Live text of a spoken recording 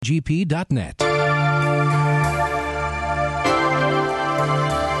gp.net.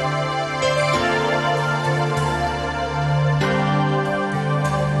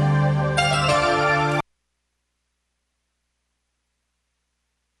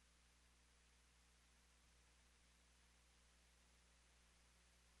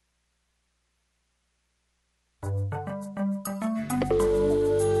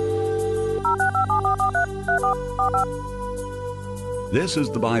 This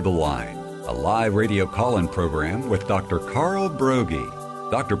is the Bible Line, a live radio call-in program with Dr. Carl Broggi.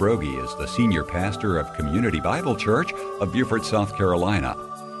 Dr. Broggi is the senior pastor of Community Bible Church of Beaufort, South Carolina.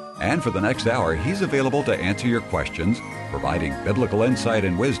 And for the next hour, he's available to answer your questions, providing biblical insight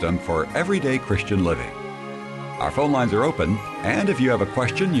and wisdom for everyday Christian living. Our phone lines are open, and if you have a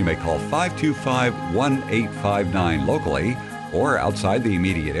question, you may call 525-1859 locally, or outside the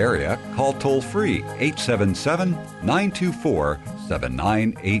immediate area, call toll-free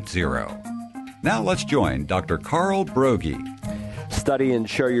 877-924-7980. Now let's join Dr. Carl Broggi. Study and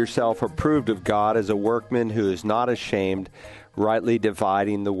show yourself approved of God as a workman who is not ashamed, rightly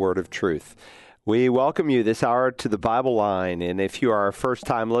dividing the word of truth. We welcome you this hour to the Bible Line, and if you are a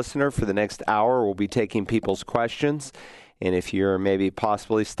first-time listener, for the next hour we'll be taking people's questions. And if you're maybe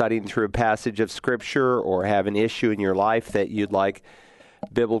possibly studying through a passage of Scripture or have an issue in your life that you'd like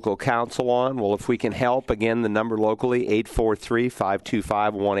biblical counsel on, well, if we can help, again, the number locally,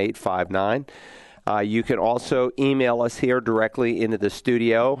 843-525-1859. You can also email us here directly into the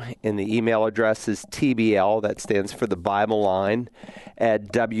studio, and the email address is TBL, that stands for the Bible Line,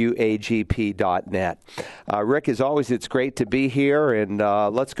 at wagp.net. Rick, as always, it's great to be here, and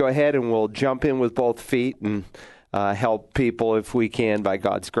let's go ahead and we'll jump in with both feet and help people if we can by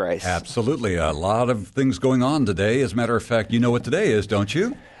God's grace. Absolutely. A lot of things going on today. As a matter of fact, you know what today is, don't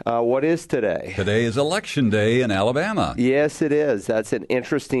you? What is today? Today is Election Day in Alabama. Yes, it is. That's an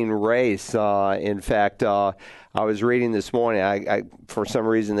interesting race. In fact, I was reading this morning. I for some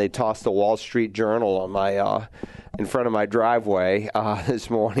reason, they tossed the Wall Street Journal on my in front of my driveway this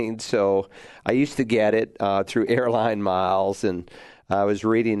morning. So I used to get it through airline miles, and I was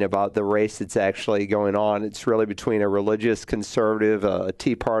reading about the race that's actually going on. It's really between a religious conservative, a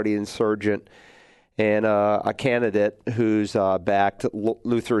Tea Party insurgent, and a candidate who's backed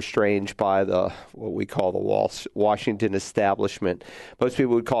Luther Strange by what we call the Washington establishment. Most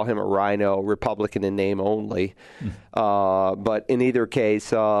people would call him a rhino, Republican in name only. But in either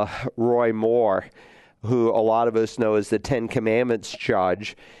case, Roy Moore, who a lot of us know as the Ten Commandments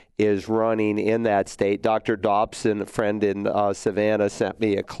judge, is running in that state. Dr. Dobson, a friend in Savannah, sent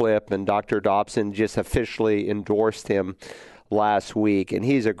me a clip, and Dr. Dobson just officially endorsed him last week. And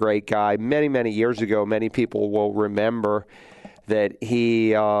he's a great guy. Many, many years ago, many people will remember that he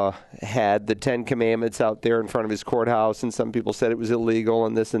had the Ten Commandments out there in front of his courthouse, and some people said it was illegal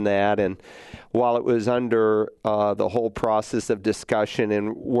and this and that. And while it was under the whole process of discussion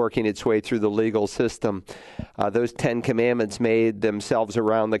and working its way through the legal system, those Ten Commandments made themselves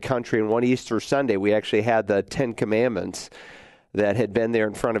around the country. And one Easter Sunday, we actually had the Ten Commandments that had been there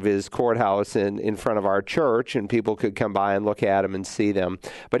in front of his courthouse and in front of our church, and people could come by and look at them and see them.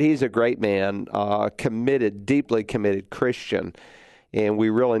 But he's a great man, committed, deeply committed Christian, and we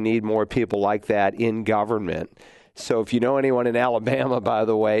really need more people like that in government. So if you know anyone in Alabama, by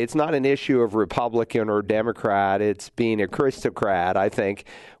the way, it's not an issue of Republican or Democrat. It's being a Christocrat. I think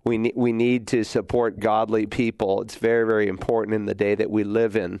we need to support godly people. It's very, very important in the day that we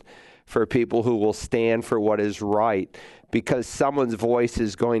live in for people who will stand for what is right, because someone's voice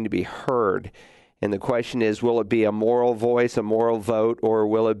is going to be heard. And the question is, will it be a moral voice, a moral vote, or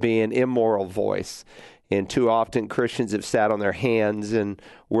will it be an immoral voice? And too often Christians have sat on their hands, and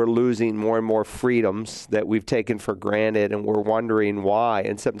we're losing more and more freedoms that we've taken for granted, and we're wondering why.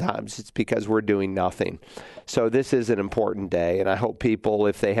 And sometimes it's because we're doing nothing. So this is an important day, and I hope people,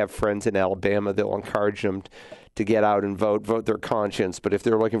 if they have friends in Alabama, they'll encourage them to get out and vote their conscience. But if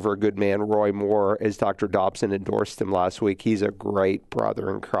they're looking for a good man, Roy Moore, as Dr. Dobson endorsed him last week, he's a great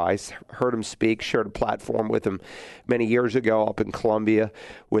brother in Christ. Heard him speak, shared a platform with him many years ago up in Columbia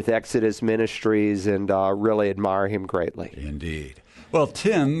with Exodus Ministries, and really admire him greatly. Indeed. Well,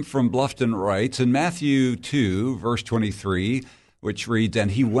 Tim from Bluffton writes, in Matthew 2, verse 23, which reads,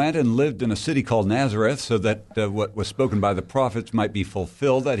 "And he went and lived in a city called Nazareth, so that what was spoken by the prophets might be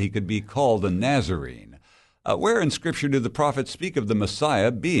fulfilled, that he could be called a Nazarene." Where in Scripture do the prophets speak of the Messiah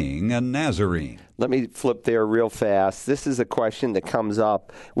being a Nazarene? Let me flip there real fast. This is a question that comes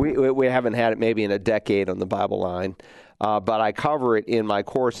up. We haven't had it maybe in a decade on the Bible Line, but I cover it in my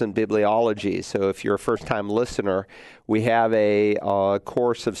course in bibliology. So if you're a first-time listener, we have a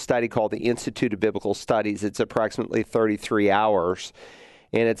course of study called the Institute of Biblical Studies. It's approximately 33 hours.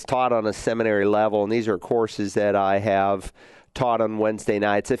 and it's taught on a seminary level, and these are courses that I have taught on Wednesday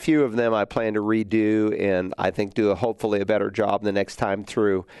nights. A few of them I plan to redo, and I think do hopefully a better job the next time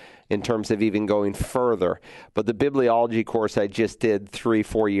through in terms of even going further. But the bibliology course I just did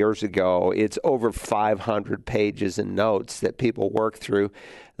 3-4 years ago, it's over 500 pages and notes that people work through.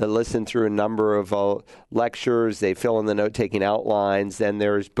 They listen through a number of lectures. They fill in the note-taking outlines. Then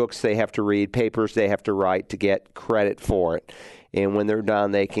there's books they have to read, papers they have to write to get credit for it. And when they're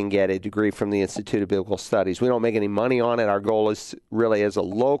done, they can get a degree from the Institute of Biblical Studies. We don't make any money on it. Our goal is really, as a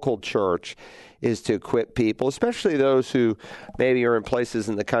local church, is to equip people, especially those who maybe are in places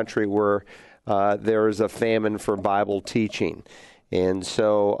in the country where there is a famine for Bible teaching. And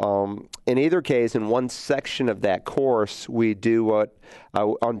so in either case, in one section of that course, we do what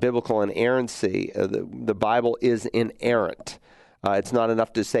on biblical inerrancy. The Bible is inerrant. It's not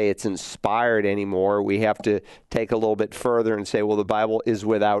enough to say it's inspired anymore. We have to take a little bit further and say, well, the Bible is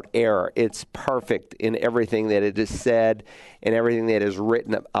without error. It's perfect in everything that it is said and everything that is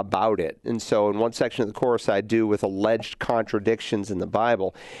written about it. And so in one section of the course, I do with alleged contradictions in the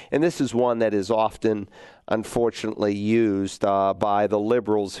Bible. And this is one that is often, unfortunately, used by the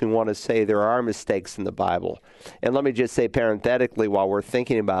liberals who want to say there are mistakes in the Bible. And let me just say parenthetically, while we're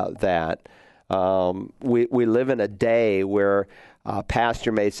thinking about that, we live in a day where a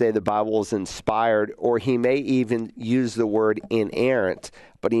pastor may say the Bible is inspired, or he may even use the word inerrant,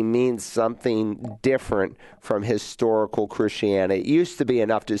 but he means something different from historical Christianity. It used to be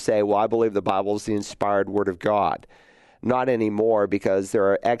enough to say, well, I believe the Bible is the inspired Word of God. Not anymore, because there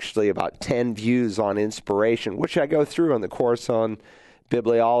are actually about 10 views on inspiration, which I go through on the course on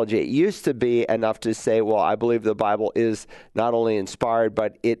bibliology. It used to be enough to say, well, I believe the Bible is not only inspired,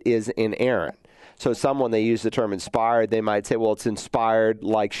 but it is inerrant. So someone, they use the term inspired, they might say, well, it's inspired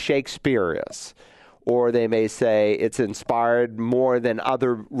like Shakespeare is. Or they may say it's inspired more than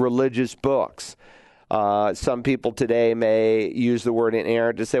other religious books. Some people today may use the word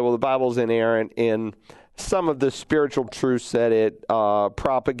inerrant to say, well, the Bible's inerrant in some of the spiritual truths that it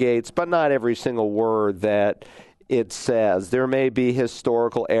propagates, but not every single word that it says. There may be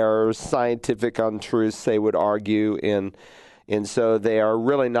historical errors, scientific untruths, they would argue, and so they are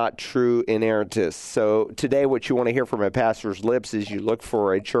really not true inerrantists. So today what you want to hear from a pastor's lips as you look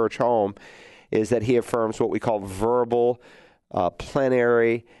for a church home is that he affirms what we call verbal,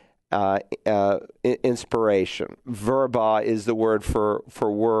 plenary inspiration. Verba is the word for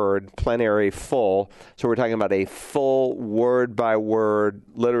word, plenary, full. So we're talking about a full word by word,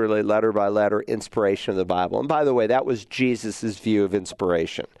 literally letter by letter inspiration of the Bible. And by the way, that was Jesus' view of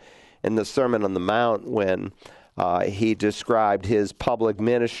inspiration. In the Sermon on the Mount, when he described his public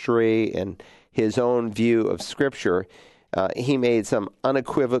ministry and his own view of Scripture, he made some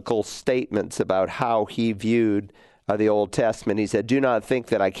unequivocal statements about how he viewed the Old Testament. He said, do not think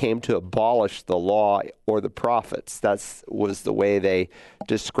that I came to abolish the law or the prophets. That was the way they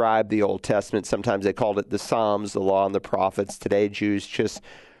described the Old Testament. Sometimes they called it the Psalms, the law, and the prophets. Today, Jews just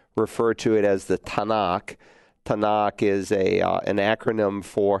refer to it as the Tanakh. Tanakh is an acronym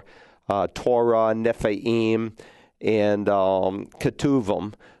for Torah, Nephiim, and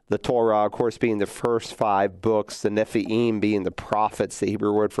Ketuvim. The Torah, of course, being the first 5 books, the Nephiim being the prophets, the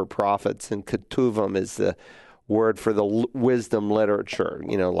Hebrew word for prophets, and Ketuvim is the word for the wisdom literature,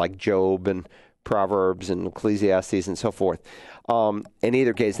 like Job and Proverbs and Ecclesiastes and so forth. In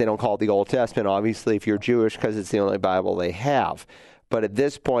either case, they don't call it the Old Testament, obviously, if you're Jewish, because it's the only Bible they have. But at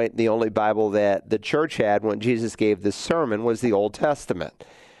this point, the only Bible that the church had when Jesus gave this sermon was the Old Testament.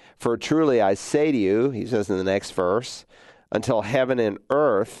 For truly I say to you, he says in the next verse, until heaven and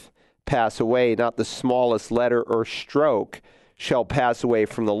earth pass away, not the smallest letter or stroke shall pass away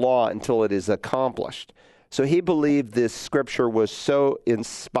from the law until it is accomplished. So he believed this scripture was so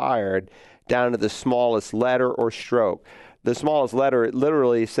inspired down to the smallest letter or stroke. The smallest letter, it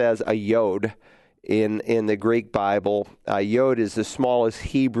literally says a yod in the Greek Bible. Yod is the smallest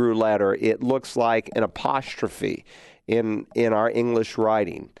Hebrew letter. It looks like an apostrophe in our English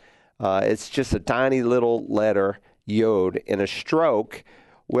writing. It's just a tiny little letter, yod. And a stroke,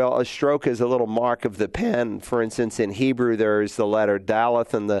 well, a stroke is a little mark of the pen. For instance, in Hebrew, there is the letter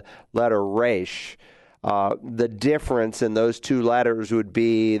daleth and the letter resh. The difference in those two letters would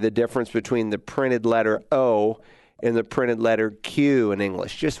be the difference between the printed letter O and the printed letter Q in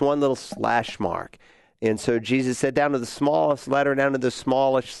English. Just one little slash mark. And so Jesus said down to the smallest letter, down to the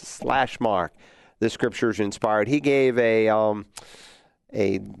smallest slash mark, the Scriptures inspired. He gave a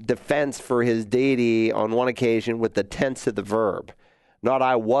defense for his deity on one occasion with the tense of the verb. Not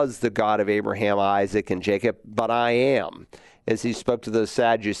I was the God of Abraham, Isaac, and Jacob, but I am. As he spoke to those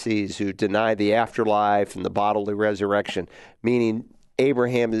Sadducees who deny the afterlife and the bodily resurrection, meaning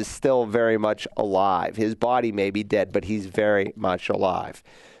Abraham is still very much alive. His body may be dead, but he's very much alive.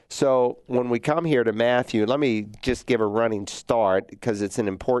 So when we come here to Matthew, let me just give a running start because it's an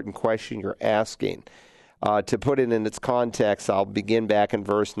important question you're asking. To put it in its context, I'll begin back in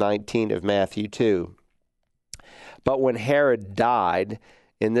verse 19 of Matthew 2. But when Herod died,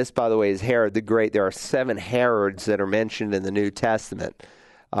 and this, by the way, is Herod the Great. There are 7 Herods that are mentioned in the New Testament,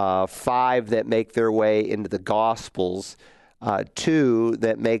 5 that make their way into the Gospels, 2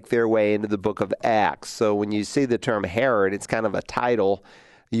 that make their way into the book of Acts. So when you see the term Herod, it's kind of a title.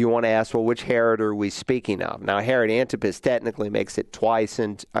 You want to ask, well, which Herod are we speaking of? Now, Herod Antipas technically makes it twice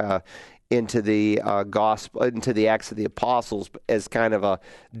into the gospel, into the Acts of the Apostles as kind of a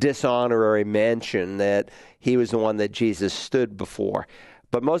dishonorary mention that he was the one that Jesus stood before.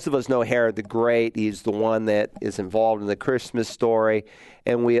 But most of us know Herod the Great. He's the one that is involved in the Christmas story.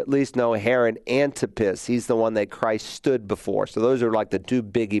 And we at least know Herod Antipas. He's the one that Christ stood before. So those are like the 2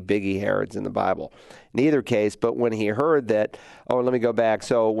 biggie Herods in the Bible. In either case, but when he heard that, let me go back.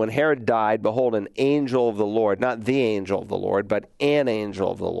 So when Herod died, behold, an angel of the Lord, not the angel of the Lord, but an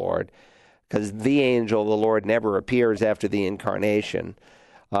angel of the Lord, because the angel of the Lord never appears after the incarnation.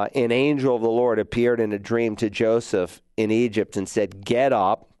 An angel of the Lord appeared in a dream to Joseph in Egypt and said, "Get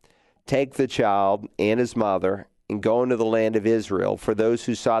up, take the child and his mother, and go into the land of Israel, for those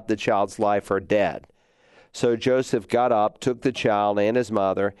who sought the child's life are dead." So Joseph got up, took the child and his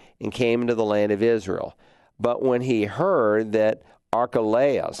mother, and came into the land of Israel. But when he heard that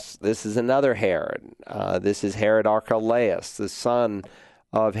Archelaus, this is another Herod, this is Herod Archelaus, the son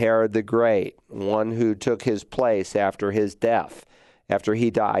of Herod the Great, one who took his place after his death. After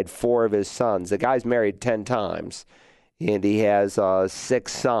he died, 4 of his sons. The guy's married 10 times, and he has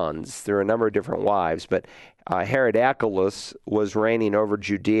 6 sons. There are a number of different wives, but Herod Archelaus was reigning over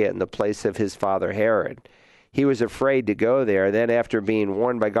Judea in the place of his father Herod. He was afraid to go there. Then after being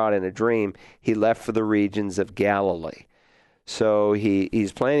warned by God in a dream, he left for the regions of Galilee. So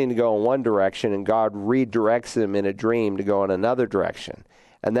he's planning to go in one direction, and God redirects him in a dream to go in another direction.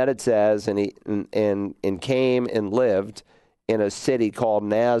 And then it says, and he came and lived in a city called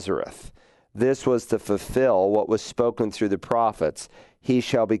Nazareth. This was to fulfill what was spoken through the prophets. He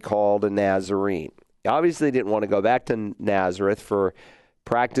shall be called a Nazarene. He obviously didn't want to go back to Nazareth for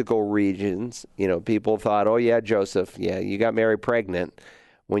practical reasons. People thought, oh yeah, Joseph, yeah, you got Mary pregnant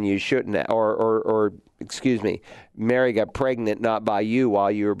when you shouldn't, or Mary got pregnant not by you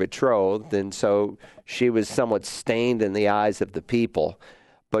while you were betrothed, and so she was somewhat stained in the eyes of the people.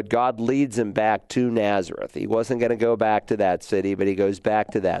 But God leads him back to Nazareth. He wasn't going to go back to that city, but he goes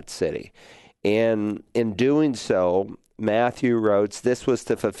back to that city. And in doing so, Matthew wrote, this was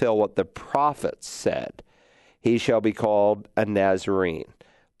to fulfill what the prophets said. He shall be called a Nazarene.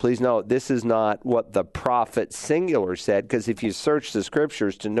 Please note, this is not what the prophet singular said, because if you search the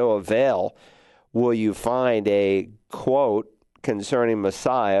scriptures to no avail, will you find a quote concerning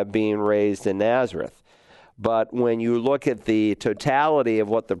Messiah being raised in Nazareth. But when you look at the totality of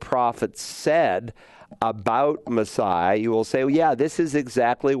what the prophets said about Messiah, you will say, well, yeah, this is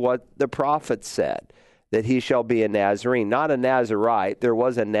exactly what the prophets said, that he shall be a Nazarene, not a Nazarite. There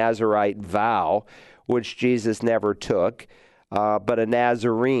was a Nazarite vow, which Jesus never took, but a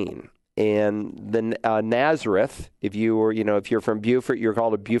Nazarene. And the Nazareth, if you're from Beaufort, you're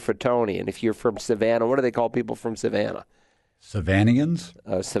called a Beaufortonian. If you're from Savannah, what do they call people from Savannah? Savannians?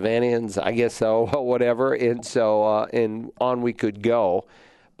 Savannians, I guess so, whatever. And so, and on we could go.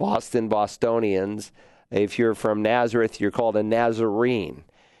 Bostonians. If you're from Nazareth, you're called a Nazarene.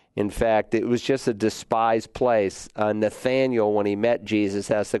 In fact, it was just a despised place. Nathanael, when he met Jesus,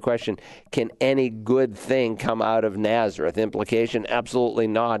 asked the question, can any good thing come out of Nazareth? Implication, absolutely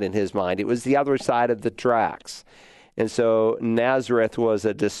not in his mind. It was the other side of the tracks. And so Nazareth was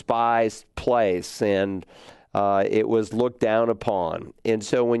a despised place, and it was looked down upon. And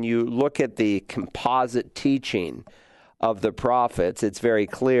so when you look at the composite teaching of the prophets, it's very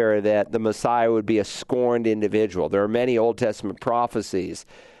clear that the Messiah would be a scorned individual. There are many Old Testament prophecies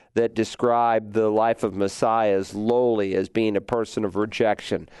that describe the life of Messiah as lowly, as being a person of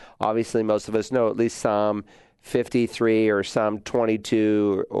rejection. Obviously, most of us know at least Psalm 53 or Psalm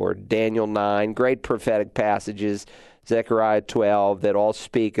 22 or Daniel 9, great prophetic passages, Zechariah 12, that all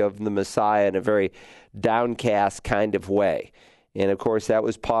speak of the Messiah in a very downcast kind of way. And of course, that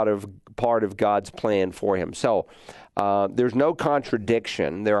was part of God's plan for him. So there's no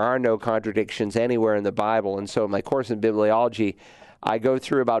contradiction. There are no contradictions anywhere in the Bible. And so in my course in bibliology, I go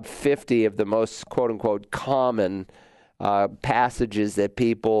through about 50 of the most quote-unquote common passages that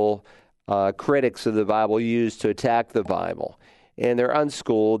people, critics of the Bible, use to attack the Bible. and they're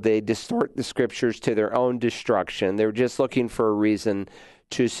unschooled. They distort the Scriptures to their own destruction. They're just looking for a reason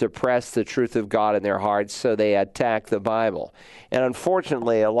to suppress the truth of God in their hearts, so they attack the Bible. And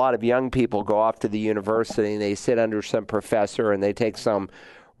unfortunately, a lot of young people go off to the university and they sit under some professor and they take some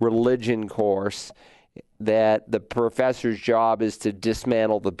religion course that the professor's job is to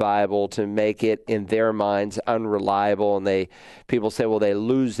dismantle the Bible, to make it, in their minds, unreliable. And people say, well, they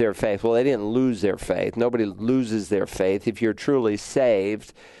lose their faith. Well, they didn't lose their faith. Nobody loses their faith. If you're truly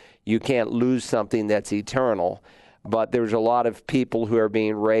saved, you can't lose something that's eternal. But there's a lot of people who are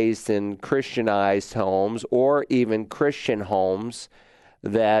being raised in Christianized homes or even Christian homes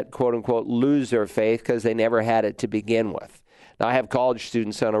that, quote unquote, lose their faith because they never had it to begin with. Now, I have college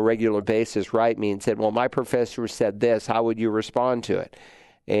students on a regular basis write me and said, well, my professor said this. How would you respond to it?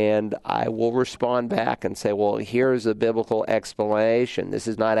 And I will respond back and say, well, here's a biblical explanation. This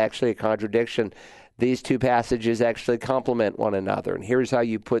is not actually a contradiction. These two passages actually complement one another, and here's how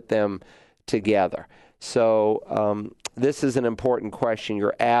you put them together. So this is an important question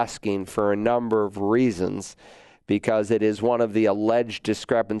you're asking for a number of reasons, because it is one of the alleged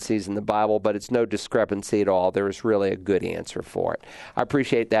discrepancies in the Bible, but it's no discrepancy at all. There is really a good answer for it. I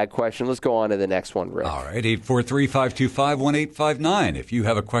appreciate that question. Let's go on to the next one, Rick. All right, 843-525-1859. If you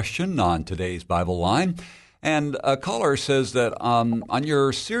have a question on today's Bible line. And a caller says that on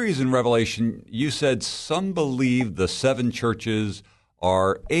your series in Revelation, you said some believe the seven churches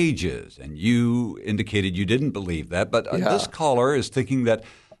are ages, and you indicated you didn't believe that. But this caller is thinking that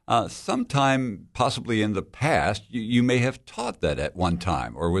sometime, possibly in the past, you may have taught that at one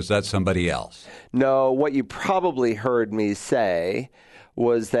time, or was that somebody else? No, what you probably heard me say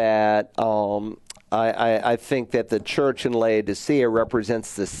was that I think that the church in Laodicea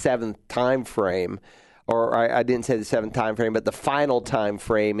represents the seventh time frame, or I didn't say the seventh time frame, but the final time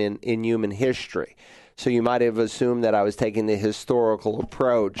frame in human history. So you might have assumed that I was taking the historical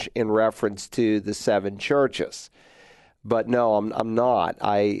approach in reference to the seven churches. But no, I'm not.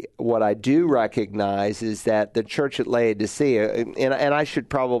 What I do recognize is that the church at Laodicea, and I should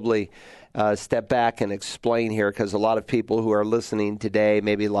probably step back and explain here, because a lot of people who are listening today,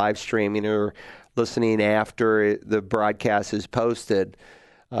 maybe live streaming or listening after the broadcast is posted,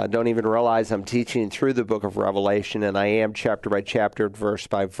 don't even realize I'm teaching through the book of Revelation, and I am chapter by chapter, verse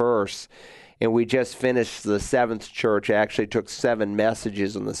by verse. And we just finished the seventh church. I actually took 7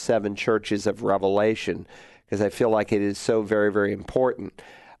 messages on the 7 churches of Revelation, because I feel like it is so very, very important.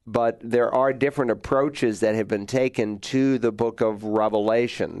 But there are different approaches that have been taken to the book of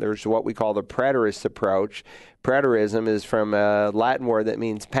Revelation. There's what we call the preterist approach. Preterism is from a Latin word that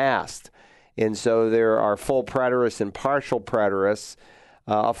means past. And so there are full preterists and partial preterists.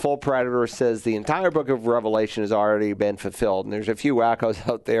 A full preterist says the entire book of Revelation has already been fulfilled. And there's a few wackos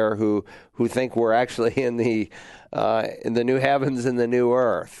out there who think we're actually in the new heavens and the new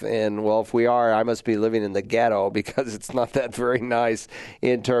earth. And, well, if we are, I must be living in the ghetto, because it's not that very nice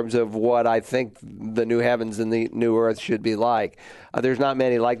in terms of what I think the new heavens and the new earth should be like. There's not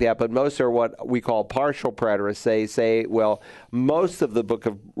many like that, but most are what we call partial preterists. They say, well, most of the book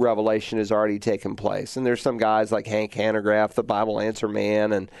of Revelation has already taken place. And there's some guys like Hank Hanegraaff, the Bible Answer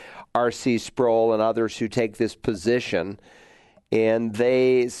Man, and R.C. Sproul and others who take this position. And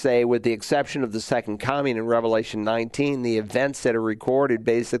they say, with the exception of the second coming in Revelation 19, the events that are recorded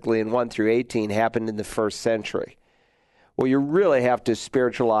basically in 1 through 18 happened in the first century. Well, you really have to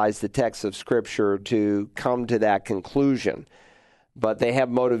spiritualize the text of Scripture to come to that conclusion. But they have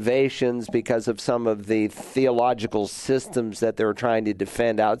motivations because of some of the theological systems that they're trying to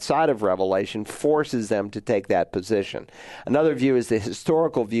defend outside of Revelation, forces them to take that position. Another view is the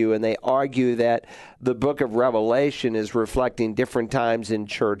historical view, and they argue that the book of Revelation is reflecting different times in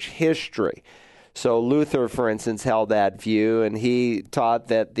church history. So Luther, for instance, held that view, and he taught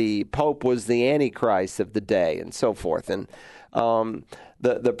that the Pope was the Antichrist of the day, and so forth. And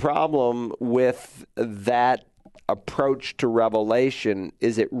the problem with that approach to Revelation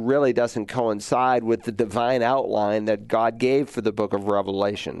is it really doesn't coincide with the divine outline that God gave for the book of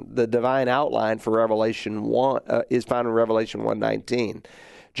Revelation. The divine outline for Revelation 1 is found in Revelation 1:19.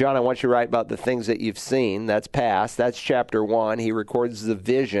 John, I want you to write about the things that you've seen. That's past. That's chapter 1. He records the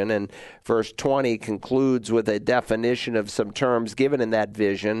vision, and verse 20 concludes with a definition of some terms given in that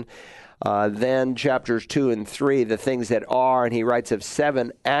vision. Then chapters 2 and 3, the things that are, and he writes of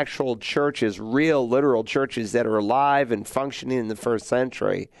 7 actual churches, real literal churches that are alive and functioning in the first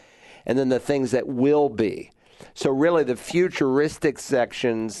century, and then the things that will be. So really the futuristic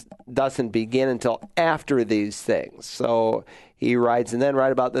sections doesn't begin until after these things. So he writes, and then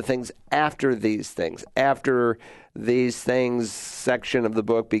write about the things after these things. After these things section of the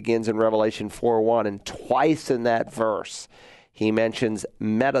book begins in Revelation 4:1, and twice in that verse he mentions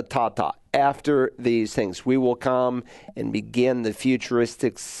metatata. After these things, we will come and begin the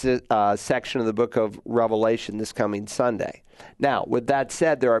futuristic section of the book of Revelation this coming Sunday. Now, with that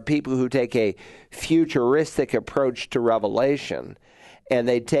said, there are people who take a futuristic approach to Revelation, and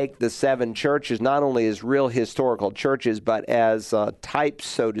they take the seven churches not only as real historical churches, but as types,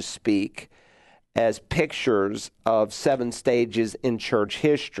 so to speak, as pictures of seven stages in church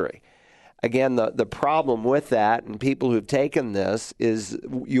history. Again, the problem with that, and people who've taken this, is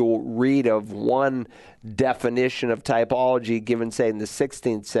you'll read of one definition of typology given, say, in the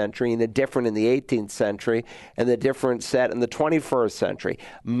 16th century, and a different in the 18th century, and the different set in the 21st century.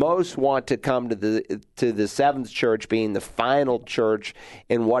 Most want to come to the seventh church being the final church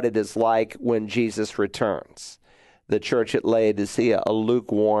in what it is like when Jesus returns. The church at Laodicea, a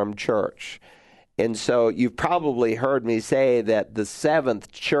lukewarm church. And so you've probably heard me say that the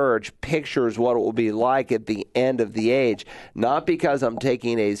seventh church pictures what it will be like at the end of the age, not because I'm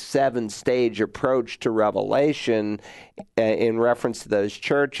taking a seven-stage approach to Revelation in reference to those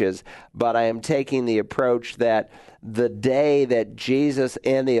churches, but I am taking the approach that the day that Jesus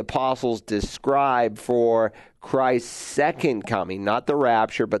and the apostles describe for Christ's second coming, not the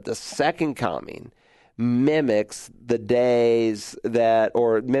rapture, but the second coming, mimics the days that,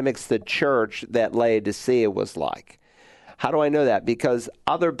 or mimics the church that Laodicea was like. How do I know that? Because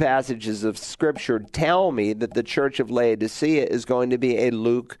other passages of Scripture tell me that the church of Laodicea is going to be a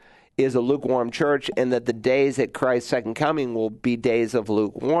lukewarm church, and that the days at Christ's second coming will be days of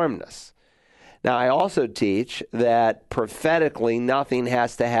lukewarmness. Now, I also teach that prophetically nothing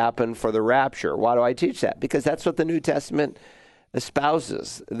has to happen for the rapture. Why do I teach that? Because that's what the New Testament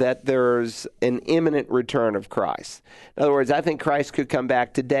espouses, that there's an imminent return of Christ. In other words, I think Christ could come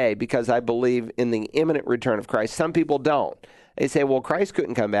back today because I believe in the imminent return of Christ. Some people don't. They say, well, Christ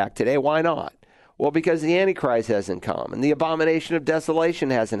couldn't come back today. Why not? Well, because the Antichrist hasn't come, and the abomination of desolation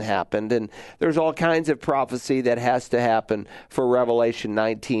hasn't happened, and there's all kinds of prophecy that has to happen for Revelation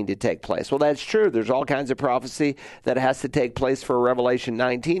 19 to take place. Well, that's true. There's all kinds of prophecy that has to take place for Revelation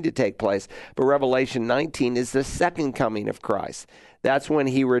 19 to take place, but Revelation 19 is the second coming of Christ. That's when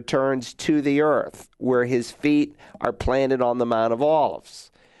he returns to the earth, where his feet are planted on the Mount of Olives.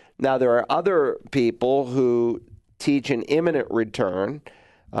 Now, there are other people who teach an imminent return,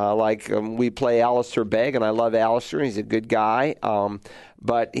 we play Alistair Begg, and I love Alistair. He's a good guy,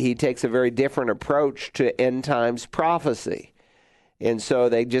 but he takes a very different approach to end times prophecy. And so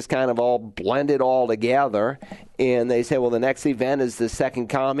they just kind of all blend it all together, and they say, well, the next event is the second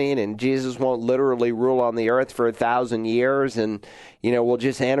coming, and Jesus won't literally rule on the earth for 1,000 years, and, we'll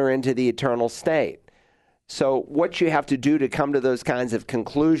just enter into the eternal state. So what you have to do to come to those kinds of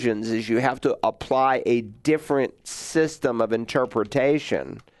conclusions is you have to apply a different system of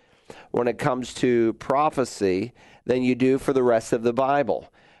interpretation when it comes to prophecy than you do for the rest of the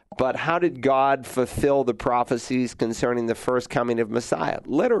Bible. But how did God fulfill the prophecies concerning the first coming of Messiah?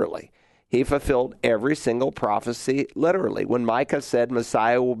 Literally. He fulfilled every single prophecy literally. When Micah said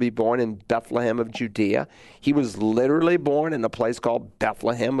Messiah will be born in Bethlehem of Judea, he was literally born in a place called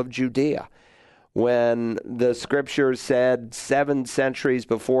Bethlehem of Judea. When the Scripture said 7 centuries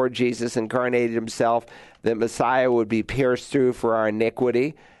before Jesus incarnated himself that Messiah would be pierced through for our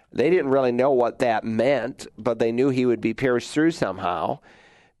iniquity, they didn't really know what that meant, but they knew he would be pierced through somehow,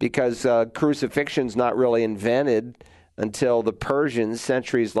 because crucifixion's not really invented until the Persians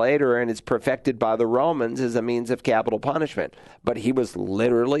centuries later, and it's perfected by the Romans as a means of capital punishment. But he was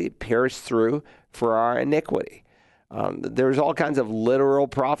literally pierced through for our iniquity. There's all kinds of literal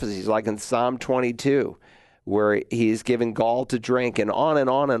prophecies, like in Psalm 22, where he's given gall to drink, and on and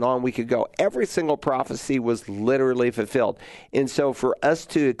on and on we could go. Every single prophecy was literally fulfilled. And so for us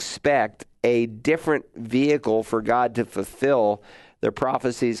to expect a different vehicle for God to fulfill the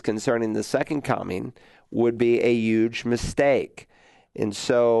prophecies concerning the second coming would be a huge mistake. And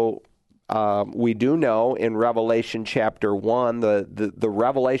so we do know in Revelation chapter 1, the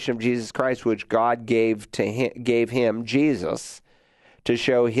revelation of Jesus Christ, which God gave him, Jesus, to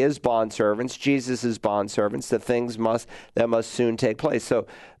show his bondservants, Jesus' bondservants, the things that must soon take place. So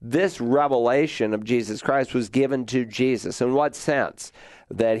this revelation of Jesus Christ was given to Jesus. In what sense?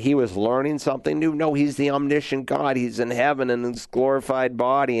 That he was learning something new? No, he's the omniscient God. He's in heaven in his glorified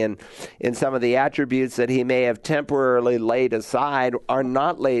body, and in some of the attributes that he may have temporarily laid aside are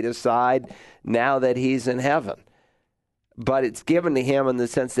not laid aside now that he's in heaven. But it's given to him in the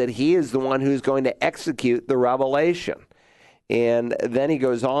sense that he is the one who's going to execute the revelation. And then he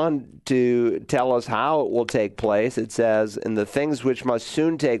goes on to tell us how it will take place. It says, "In the things which must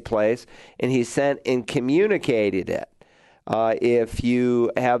soon take place, and he sent and communicated it." If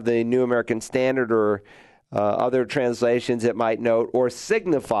you have the New American Standard or Other translations, it might note, or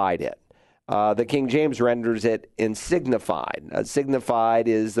signified it. The King James renders it in signified. Signified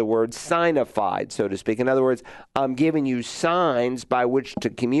is the word signified, so to speak. In other words, I'm giving you signs by which to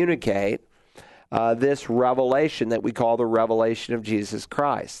communicate this revelation that we call the revelation of Jesus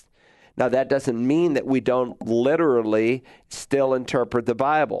Christ. Now, that doesn't mean that we don't literally still interpret the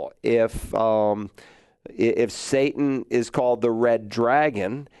Bible. If Satan is called the red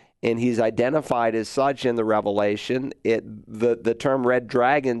dragon, and he's identified as such in the Revelation, the term red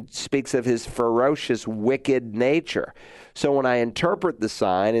dragon speaks of his ferocious, wicked nature. So when I interpret the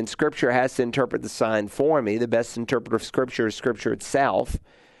sign, and Scripture has to interpret the sign for me, the best interpreter of Scripture is Scripture itself.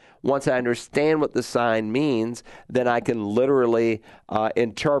 Once I understand what the sign means, then I can literally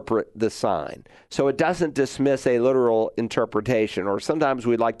interpret the sign. So it doesn't dismiss a literal interpretation, or sometimes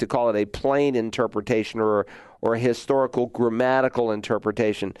we'd like to call it a plain interpretation or a historical grammatical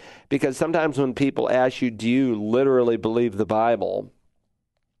interpretation. Because sometimes when people ask you, do you literally believe the Bible,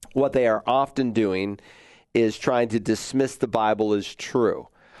 what they are often doing is trying to dismiss the Bible as true.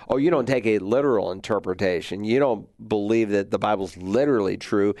 Oh, you don't take a literal interpretation. You don't believe that the Bible's literally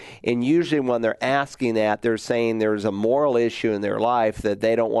true. And usually when they're asking that, they're saying there's a moral issue in their life that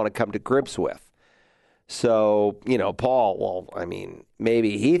they don't want to come to grips with. So, Paul,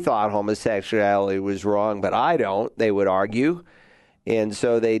 maybe he thought homosexuality was wrong, but I don't, they would argue. And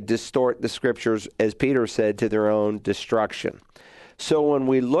so they distort the Scriptures, as Peter said, to their own destruction. So when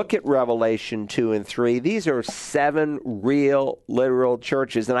we look at Revelation 2 and 3, these are 7 real, literal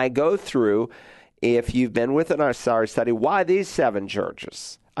churches. And I go through, if you've been with our study, why these 7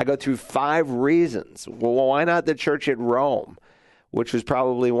 churches? I go through 5 reasons. Well, why not the church at Rome, which was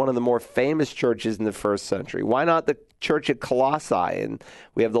probably one of the more famous churches in the first century? Why not the church at Colossae? And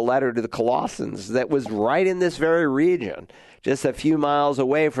we have the letter to the Colossians that was right in this very region, just a few miles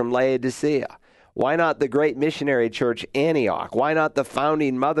away from Laodicea. Why not the great missionary church, Antioch? Why not the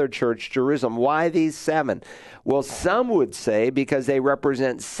founding mother church, Jerusalem? Why these 7? Well, some would say because they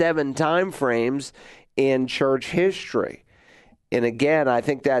represent 7 time frames in church history. And again, I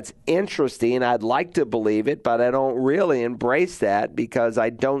think that's interesting. I'd like to believe it, but I don't really embrace that because I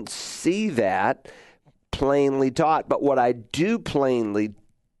don't see that plainly taught. But what I do plainly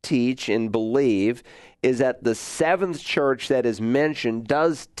teach and believe is that the 7th church that is mentioned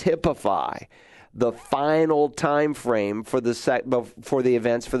does typify the final time frame for the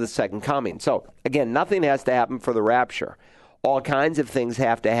events for the second coming. So, again, nothing has to happen for the rapture. All kinds of things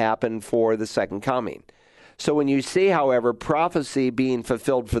have to happen for the second coming. So when you see, however, prophecy being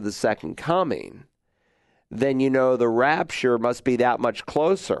fulfilled for the second coming, then you know the rapture must be that much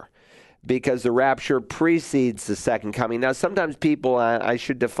closer because the rapture precedes the second coming. Now, sometimes people, I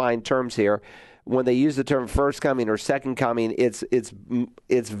should define terms here, when they use the term first coming or second coming, it's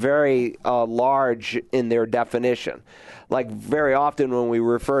very large in their definition. Like very often when we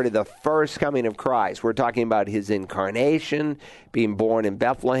refer to the first coming of Christ, we're talking about his incarnation, being born in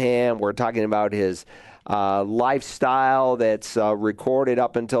Bethlehem. We're talking about his lifestyle that's recorded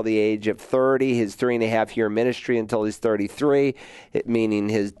up until the age of 30, his 3.5-year ministry until he's 33, meaning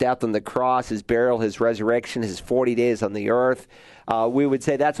his death on the cross, his burial, his resurrection, his 40 days on the earth. We would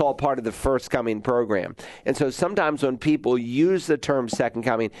say that's all part of the first coming program. And so sometimes when people use the term second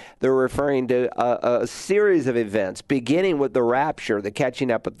coming, they're referring to a series of events, beginning with the rapture, the catching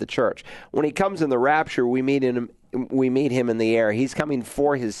up of the church. When he comes in the rapture, we meet him in the air. He's coming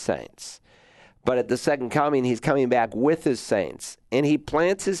for his saints. But at the second coming, he's coming back with his saints. And he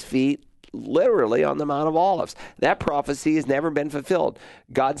plants his feet literally on the Mount of Olives. That prophecy has never been fulfilled.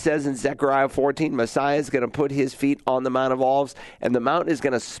 God says in Zechariah 14, Messiah is going to put his feet on the Mount of Olives, and the mountain is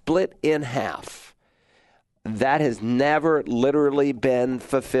going to split in half. That has never literally been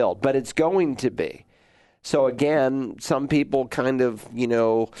fulfilled, but it's going to be. So again, some people kind of,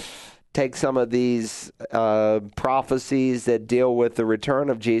 take some of these prophecies that deal with the return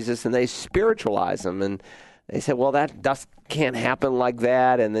of Jesus and they spiritualize them. And they say, well, that can't happen like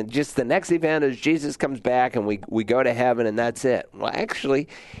that. And then just the next event is Jesus comes back and we go to heaven and that's it. Well, actually,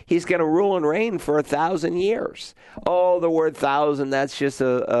 he's going to rule and reign for 1,000 years. Oh, the word 1,000, that's just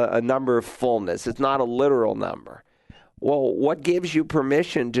a number of fullness. It's not a literal number. Well, what gives you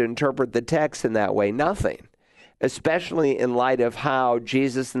permission to interpret the text in that way? Nothing. Especially in light of how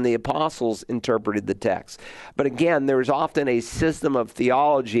Jesus and the apostles interpreted the text. But again, there's often a system of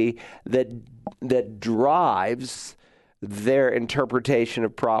theology that drives their interpretation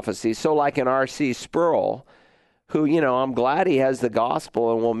of prophecy. So like in R.C. Sproul, who, I'm glad he has the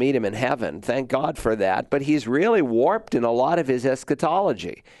gospel and we'll meet him in heaven. Thank God for that. But he's really warped in a lot of his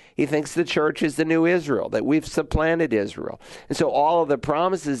eschatology. He thinks the church is the new Israel, that we've supplanted Israel. And so all of the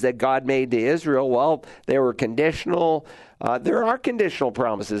promises that God made to Israel, well, they were conditional. There are conditional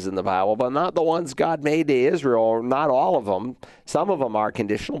promises in the Bible, but not the ones God made to Israel, not all of them. Some of them are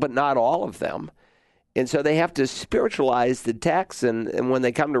conditional, but not all of them. And so they have to spiritualize the text, and when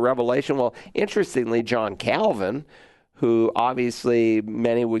they come to Revelation, well, interestingly, John Calvin, who obviously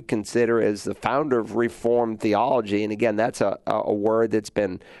many would consider as the founder of Reformed theology, and again, that's a word that's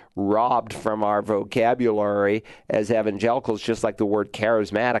been robbed from our vocabulary as evangelicals, just like the word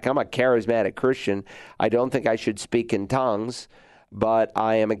charismatic. I'm a charismatic Christian. I don't think I should speak in tongues, but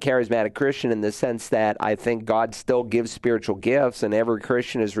I am a charismatic Christian in the sense that I think God still gives spiritual gifts, and every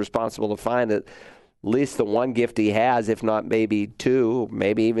Christian is responsible to find it. At least the one gift he has, if not maybe two,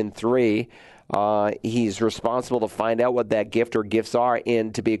 maybe even three, he's responsible to find out what that gift or gifts are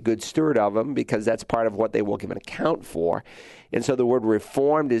and to be a good steward of them, because that's part of what they will give an account for. And so the word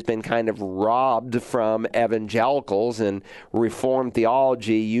reformed has been kind of robbed from evangelicals, and Reformed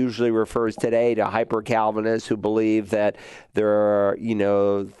theology usually refers today to hyper-Calvinists who believe that there are,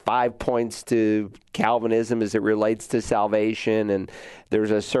 5 points to Calvinism as it relates to salvation, and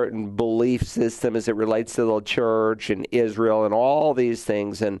there's a certain belief system as it relates to the church and Israel and all these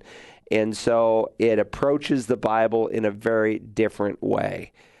things. And so it approaches the Bible in a very different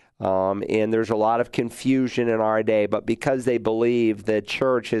way. And there's a lot of confusion in our day, but because they believe the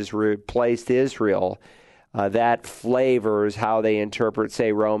church has replaced Israel, that flavors how they interpret,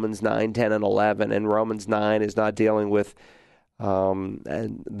 say, Romans 9, 10, and 11. And Romans 9 is not dealing with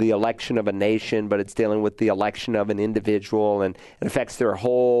the election of a nation, but it's dealing with the election of an individual, and it affects their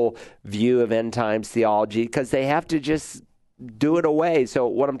whole view of end times theology because they have to just do it away. So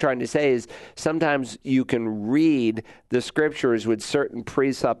what I'm trying to say is sometimes you can read the scriptures with certain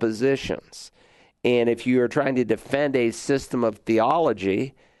presuppositions. And if you are trying to defend a system of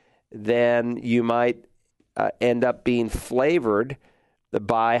theology, then you might end up being flavored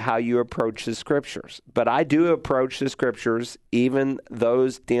by how you approach the scriptures. But I do approach the scriptures, even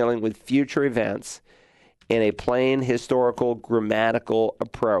those dealing with future events, in a plain historical grammatical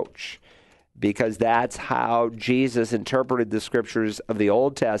approach, because that's how Jesus interpreted the scriptures of the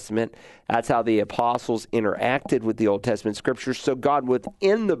Old Testament. That's how the apostles interacted with the Old Testament scriptures. So God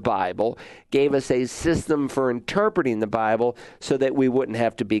within the Bible gave us a system for interpreting the Bible so that we wouldn't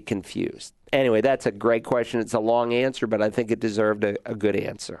have to be confused. Anyway, that's a great question. It's a long answer, but I think it deserved a good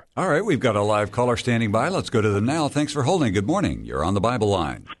answer. All right, we've got a live caller standing by. Let's go to them now. Thanks for holding. Good morning. You're on the Bible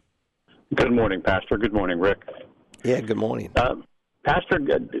line. Good morning, Pastor. Good morning, Rick. Yeah, good morning. Pastor,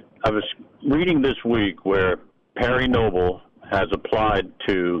 I was reading this week where Perry Noble has applied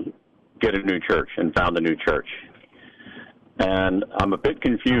to get a new church and found a new church. And I'm a bit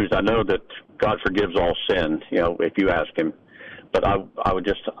confused. I know that God forgives all sin, if you ask him. But I was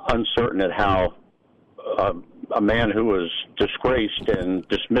just uncertain at how a man who was disgraced and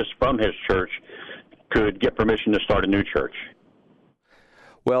dismissed from his church could get permission to start a new church.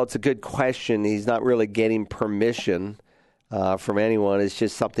 Well, it's a good question. He's not really getting permission from anyone. It's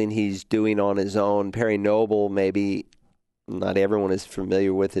just something he's doing on his own. Perry Noble, maybe not everyone is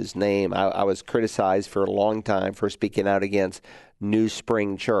familiar with his name. I was criticized for a long time for speaking out against New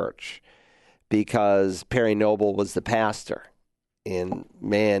Spring Church because Perry Noble was the pastor. And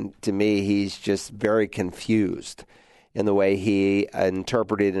man, to me, he's just very confused in the way he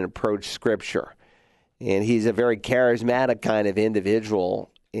interpreted and approached Scripture. And he's a very charismatic kind of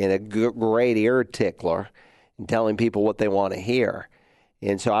individual and a great ear tickler and telling people what they want to hear.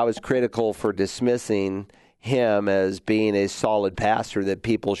 And so I was critical for dismissing him as being a solid pastor that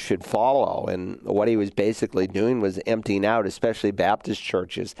people should follow. And what he was basically doing was emptying out, especially Baptist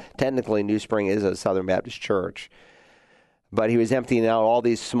churches. Technically, New Spring is a Southern Baptist church. But he was emptying out all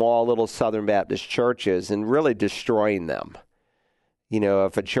these small little Southern Baptist churches and really destroying them.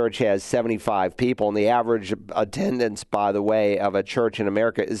 If a church has 75 people, and the average attendance, by the way, of a church in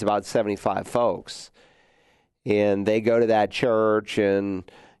America is about 75 folks. And they go to that church, and,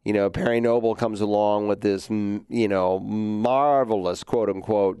 Perry Noble comes along with this, marvelous,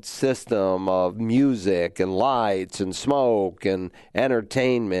 quote-unquote, system of music and lights and smoke and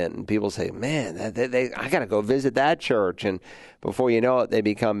entertainment. And people say, man, I got to go visit that church. And before you know it, they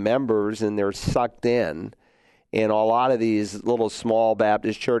become members, and they're sucked in. And a lot of these little small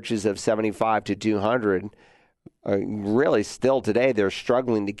Baptist churches of 75 to 200, really still today, they're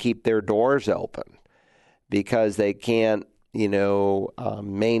struggling to keep their doors open because they can't,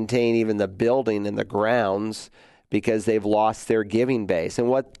 maintain even the building and the grounds because they've lost their giving base. And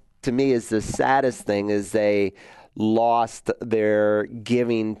what, to me, is the saddest thing is they lost their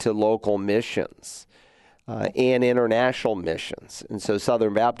giving to local missions and international missions. And so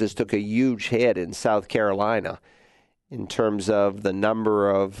Southern Baptists took a huge hit in South Carolina in terms of the number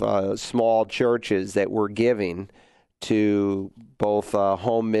of small churches that were giving to both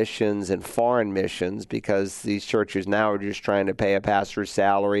home missions and foreign missions, because these churches now are just trying to pay a pastor's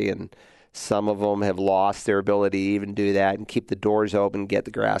salary, and some of them have lost their ability to even do that and keep the doors open, get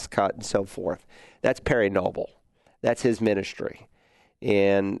the grass cut, and so forth. That's Perry Noble. That's his ministry.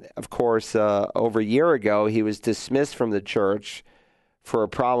 And, of course, over a year ago, he was dismissed from the church for a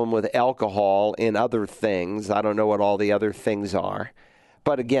problem with alcohol and other things. I don't know what all the other things are.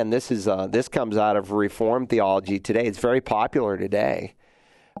 But, again, this comes out of Reformed theology today. It's very popular today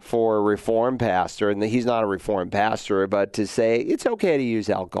for a Reformed pastor, and he's not a Reformed pastor, but to say it's okay to use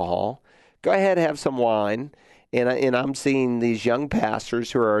alcohol. Go ahead and have some wine. And I'm seeing these young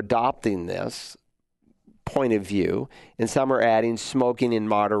pastors who are adopting this point of view, and some are adding smoking in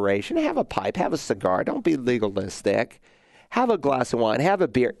moderation. Have a pipe, have a cigar. Don't be legalistic. Have a glass of wine, have a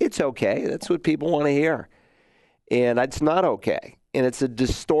beer. It's okay. That's what people want to hear. And it's not okay. And it's a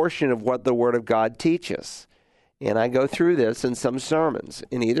distortion of what the Word of God teaches. And I go through this in some sermons.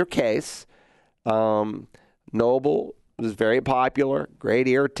 In either case, Noble was very popular, great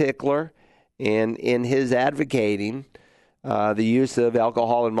ear tickler, and in his advocating the use of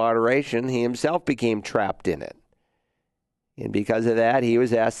alcohol in moderation, he himself became trapped in it. And because of that, he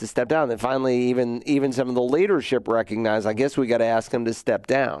was asked to step down. And finally, even some of the leadership recognized, I guess we got to ask him to step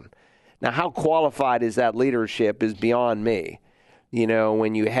down. Now, how qualified is that leadership is beyond me. You know,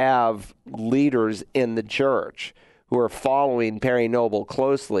 when you have leaders in the church who are following Perry Noble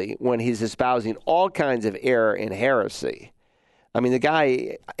closely when he's espousing all kinds of error and heresy. I mean, the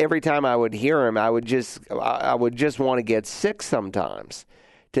guy, every time I would hear him, I would just want to get sick sometimes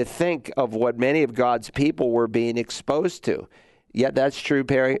to think of what many of God's people were being exposed to. Yeah, that's true,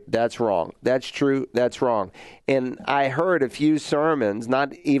 Perry. That's wrong. That's true. That's wrong. And I heard a few sermons,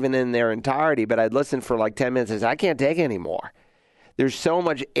 not even in their entirety, but I'd listen for like 10 minutes and say, I can't take it anymore. There's so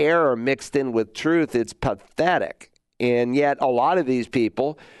much error mixed in with truth, it's pathetic. And yet a lot of these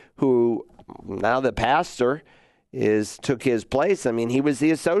people who, now the pastor took his place, I mean, he was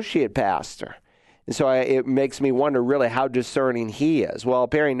the associate pastor. And so it makes me wonder really how discerning he is. Well,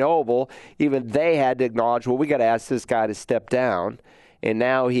 Perry Noble, even they had to acknowledge, well, we got to ask this guy to step down. And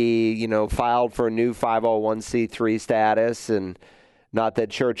now he, filed for a new 501c3 status, and not that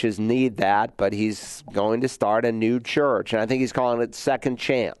churches need that, but he's going to start a new church. And I think he's calling it Second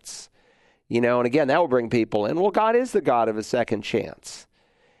Chance. And again, that will bring people in. Well, God is the God of a second chance.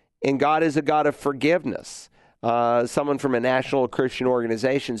 And God is a God of forgiveness. Someone from a national Christian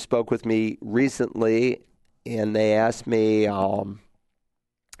organization spoke with me recently, and they asked me about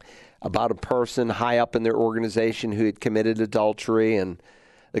a person high up in their organization who had committed adultery. And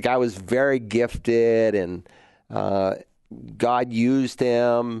the guy was very gifted, and God used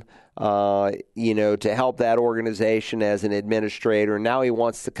him, to help that organization as an administrator. And now he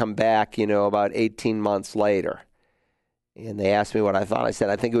wants to come back, about 18 months later. And they asked me what I thought. I said,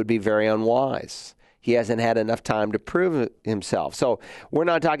 I think it would be very unwise. He hasn't had enough time to prove himself. So we're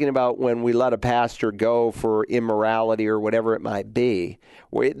not talking about when we let a pastor go for immorality or whatever it might be.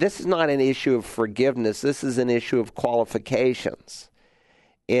 This is not an issue of forgiveness. This is an issue of qualifications.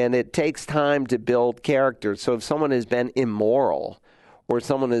 And it takes time to build character. So if someone has been immoral, or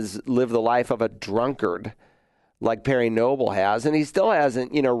someone has lived the life of a drunkard, like Perry Noble has, and he still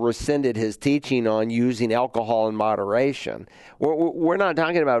hasn't, rescinded his teaching on using alcohol in moderation. We're not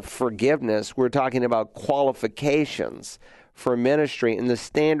talking about forgiveness. We're talking about qualifications for ministry, and the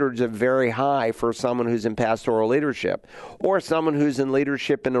standards are very high for someone who's in pastoral leadership or someone who's in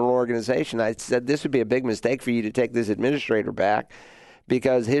leadership in an organization. I said this would be a big mistake for you to take this administrator back,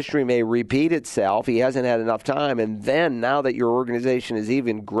 because history may repeat itself. He hasn't had enough time. And then now that your organization has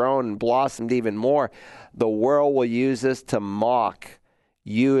even grown and blossomed even more, the world will use this to mock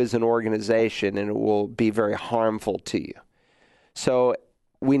you as an organization, and it will be very harmful to you. So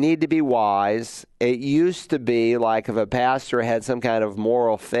we need to be wise. It used to be like if a pastor had some kind of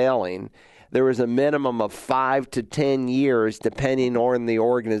moral failing, there was a minimum of 5 to 10 years, depending on the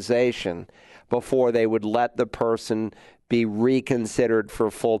organization, before they would let the person be reconsidered for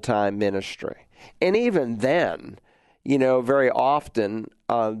full-time ministry. And even then, very often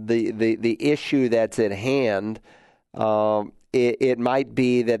the issue that's at hand, it might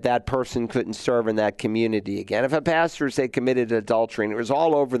be that person couldn't serve in that community again. If a pastor, say, committed adultery, and it was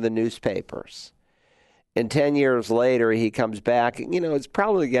all over the newspapers, and 10 years later he comes back, it's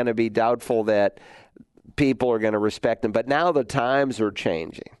probably going to be doubtful that people are going to respect him. But now the times are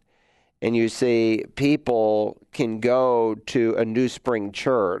changing. And you see, people can go to a New Spring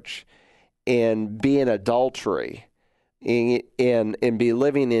church and be in adultery and be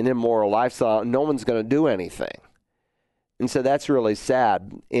living an immoral lifestyle. No one's going to do anything. And so that's really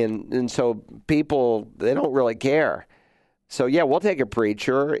sad. And so people, they don't really care. So, yeah, we'll take a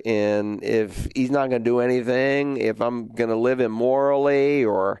preacher, and if he's not going to do anything, if I'm going to live immorally,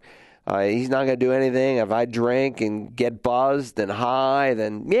 or he's not going to do anything, if I drink and get buzzed and high,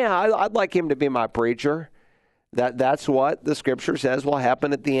 then, yeah, I'd like him to be my preacher. That's what the Scripture says will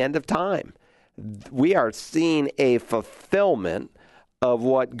happen at the end of time. We are seeing a fulfillment of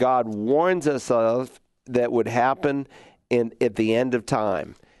what God warns us of that would happen at the end of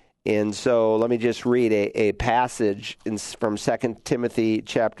time. And so let me just read a passage from 2 Timothy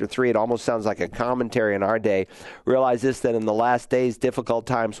chapter 3. It almost sounds like a commentary in our day. Realize this, that in the last days difficult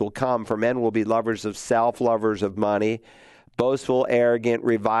times will come, for men will be lovers of self, lovers of money, boastful, arrogant,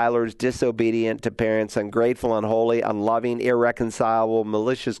 revilers, disobedient to parents, ungrateful, unholy, unloving, irreconcilable,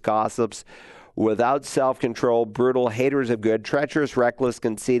 malicious gossips, without self-control, brutal, haters of good, treacherous, reckless,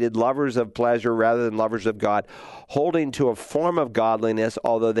 conceited, lovers of pleasure rather than lovers of God, holding to a form of godliness,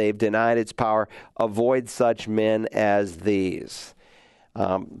 although they've denied its power. Avoid such men as these.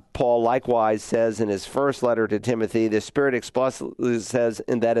 Paul likewise says in his first letter to Timothy, the Spirit explicitly says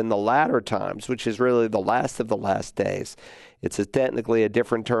that in the latter times, which is really the last of the last days, it's technically a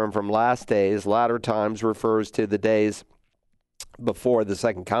different term from last days. Latter times refers to the days before the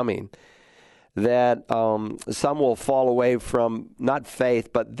second coming. That some will fall away from not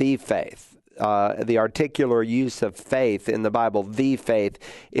faith, but the faith. The articular use of faith in the Bible, the faith,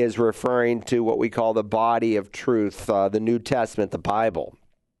 is referring to what we call the body of truth, the New Testament, the Bible.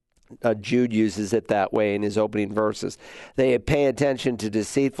 Jude uses it that way in his opening verses. They pay attention to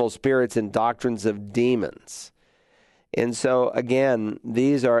deceitful spirits and doctrines of demons. And so, again,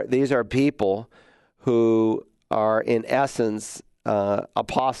 these are people who are, in essence,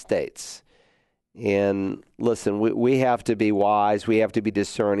 apostates. And listen, we have to be wise. We have to be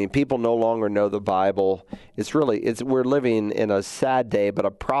discerning. People no longer know the Bible. We're living in a sad day, but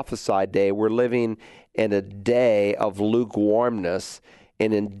a prophesied day. We're living in a day of lukewarmness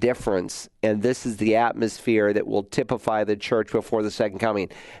and indifference, and this is the atmosphere that will typify the church before the second coming.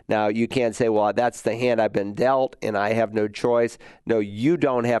 Now, you can't say, well, that's the hand I've been dealt, and I have no choice. No, you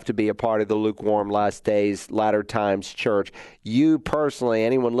don't have to be a part of the lukewarm last days, latter times church. You personally,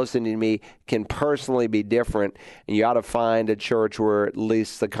 anyone listening to me, can personally be different, and you ought to find a church where at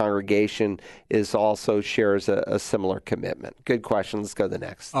least the congregation also shares a similar commitment. Good question. Let's go to the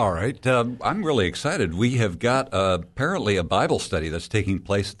next. All right. I'm really excited. We have got apparently a Bible study that's taking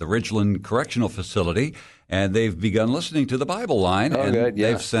place at the Ridgeland Correctional Facility, and they've begun listening to the Bible line, and good,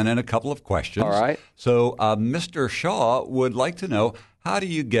 yeah. They've sent in a couple of questions. All right. So Mr. Shaw would like to know, how do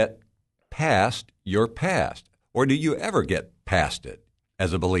you get past your past, or do you ever get past it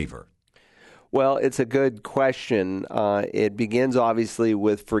as a believer? Well, it's a good question. It begins, obviously,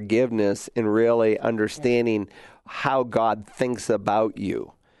 with forgiveness and really understanding how God thinks about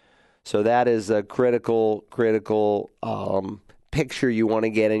you. So that is a critical picture you want to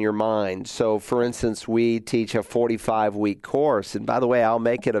get in your mind. So, for instance, we teach a 45-week course. And by the way, I'll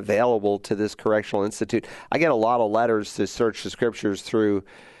make it available to this Correctional Institute. I get a lot of letters to search the Scriptures through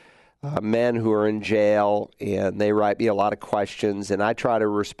men who are in jail, and they write me a lot of questions, and I try to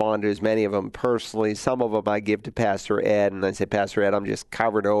respond to as many of them personally. Some of them I give to Pastor Ed, and I say, Pastor Ed, I'm just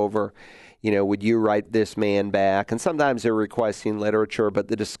covered over. Would you write this man back? And sometimes they're requesting literature, but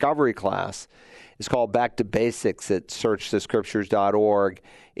the discovery class is called Back to Basics at searchthescriptures.org,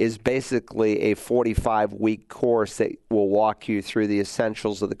 is basically a 45-week course that will walk you through the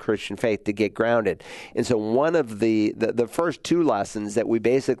essentials of the Christian faith to get grounded. And so one of the first two lessons that we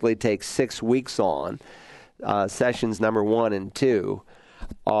basically take 6 weeks on, sessions number 1 and 2,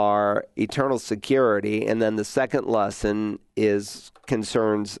 are eternal security, and then the second lesson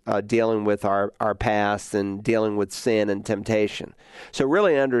concerns dealing with our past and dealing with sin and temptation. So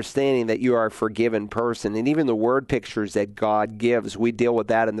really understanding that you are a forgiven person, and even the word pictures that God gives, we deal with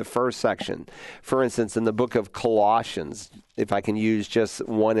that in the first section. For instance, in the book of Colossians, if I can use just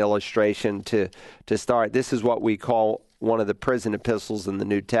one illustration to start, this is what we call one of the prison epistles in the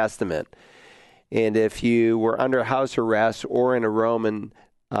New Testament. And if you were under house arrest or in a Roman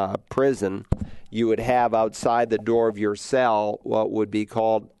prison, you would have outside the door of your cell what would be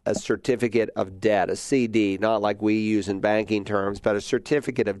called a certificate of debt, a CD, not like we use in banking terms, but a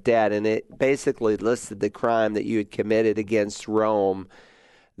certificate of debt. And it basically listed the crime that you had committed against Rome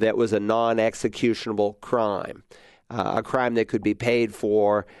that was a non-executionable crime, a crime that could be paid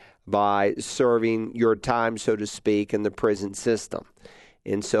for by serving your time, so to speak, in the prison system.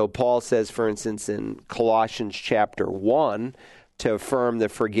 And so Paul says, for instance, in Colossians chapter 1, to affirm the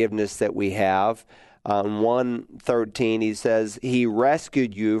forgiveness that we have, 1:13, he says, he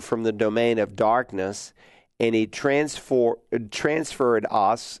rescued you from the domain of darkness, and he transferred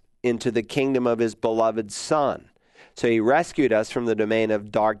us into the kingdom of his beloved Son. So he rescued us from the domain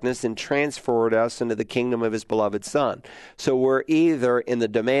of darkness and transferred us into the kingdom of his beloved Son. So we're either in the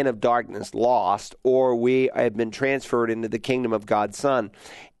domain of darkness, lost, or we have been transferred into the kingdom of God's Son,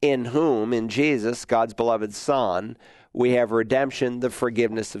 in whom, in Jesus, God's beloved Son, we have redemption, the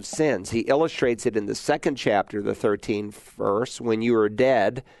forgiveness of sins. He illustrates it in the second chapter, the 13th verse, when you are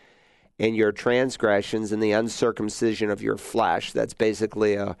dead in your transgressions and the uncircumcision of your flesh. That's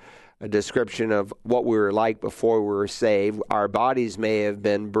basically a description of what we were like before we were saved. Our bodies may have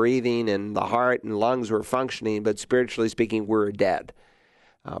been breathing and the heart and lungs were functioning, but spiritually speaking, we're dead.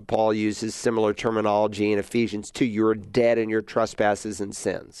 Paul uses similar terminology in Ephesians 2. You're dead in your trespasses and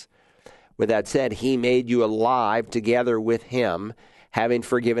sins. With that said, he made you alive together with him, having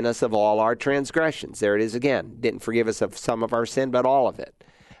forgiven us of all our transgressions. There it is again. Didn't forgive us of some of our sin, but all of it.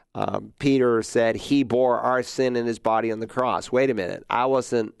 Peter said he bore our sin in his body on the cross. Wait a minute. I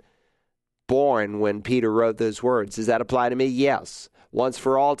wasn't born when Peter wrote those words. Does that apply to me? Yes. Once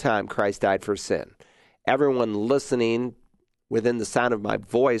for all time, Christ died for sin. Everyone listening within the sound of my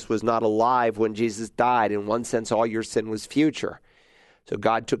voice was not alive when Jesus died. In one sense, all your sin was future. So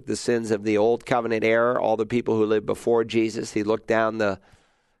God took the sins of the old covenant era, all the people who lived before Jesus. He looked down the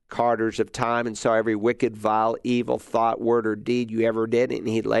corridors of time and saw every wicked, vile, evil thought, word, or deed you ever did, and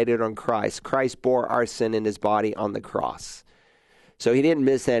he laid it on Christ. Christ bore our sin in his body on the cross. So he didn't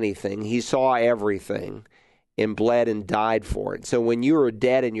miss anything. He saw everything and bled and died for it. So when you were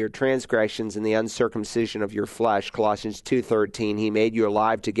dead in your transgressions and the uncircumcision of your flesh, Colossians 2:13, he made you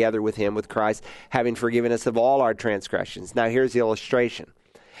alive together with him, with Christ, having forgiven us of all our transgressions. Now here's the illustration.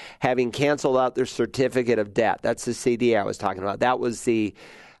 Having canceled out their certificate of debt. That's the CD I was talking about. That was the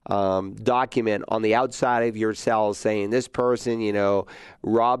document on the outside of your cell saying this person,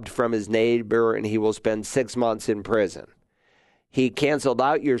 robbed from his neighbor and he will spend 6 months in prison. He canceled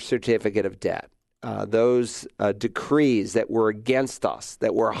out your certificate of debt, those decrees that were against us,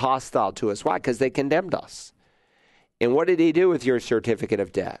 that were hostile to us. Why? Because they condemned us. And what did he do with your certificate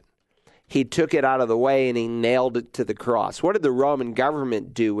of debt? He took it out of the way and he nailed it to the cross. What did the Roman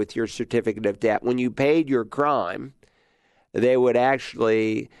government do with your certificate of debt? When you paid your crime, they would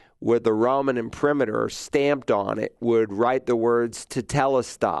actually, with the Roman imprimatur stamped on it, would write the words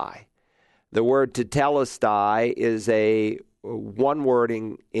tetelestai. The word tetelestai is one word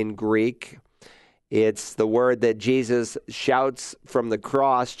in Greek. It's the word that Jesus shouts from the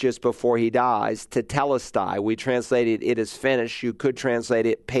cross just before he dies, tetelestai. We translate it is finished. You could translate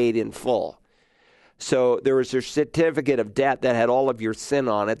it paid in full. So there was a certificate of debt that had all of your sin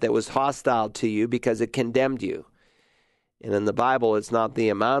on it that was hostile to you because it condemned you. And in the Bible, it's not the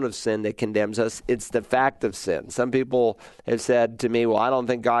amount of sin that condemns us, it's the fact of sin. Some people have said to me, well, I don't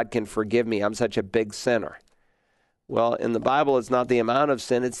think God can forgive me. I'm such a big sinner. Well, in the Bible, it's not the amount of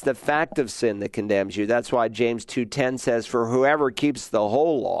sin, it's the fact of sin that condemns you. That's why James 2:10 says, for whoever keeps the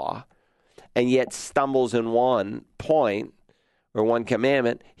whole law and yet stumbles in one point or one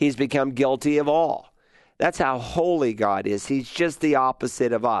commandment, he's become guilty of all. That's how holy God is. He's just the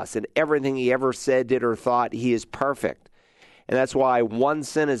opposite of us. And everything he ever said, did, or thought, he is perfect. And that's why one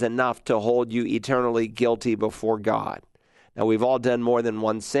sin is enough to hold you eternally guilty before God. Now, we've all done more than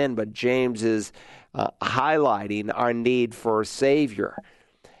one sin, but James is highlighting our need for a Savior.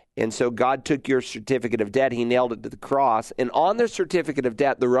 And so God took your certificate of debt, he nailed it to the cross, and on the certificate of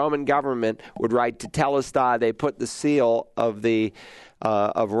debt, the Roman government would write tetelestai. They put the seal of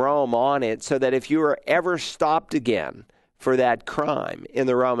Rome on it, so that if you were ever stopped again for that crime in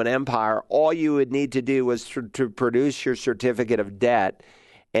the Roman Empire, all you would need to do was to produce your certificate of debt,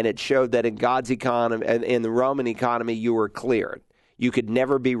 and it showed that in God's economy, in the Roman economy, you were cleared. You could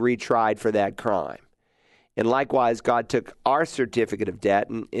never be retried for that crime. And likewise, God took our certificate of debt,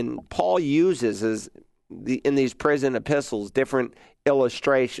 and Paul uses in these prison epistles different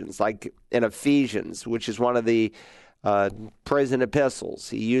illustrations, like in Ephesians, which is one of the prison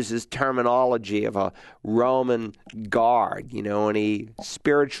epistles. He uses terminology of a Roman guard, and he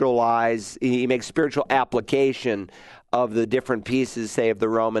makes spiritual application of the different pieces, say, of the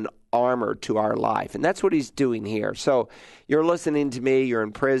Roman armor to our life. And that's what he's doing here. So you're listening to me, you're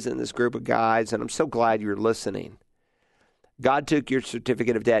in prison, this group of guys, and I'm so glad you're listening. God took your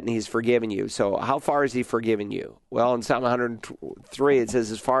certificate of debt and he's forgiven you. So how far has he forgiven you? Well, in Psalm 103, it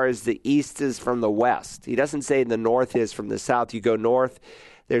says as far as the east is from the west. He doesn't say the north is from the south. You go north,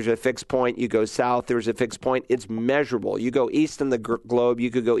 there's a fixed point. You go south, there's a fixed point. It's measurable. You go east in the globe, you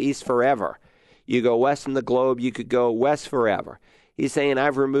could go east forever. You go west in the globe, you could go west forever. He's saying,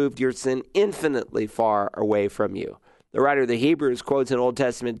 I've removed your sin infinitely far away from you. The writer of the Hebrews quotes an Old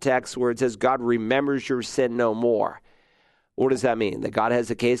Testament text where it says, God remembers your sin no more. What does that mean? That God has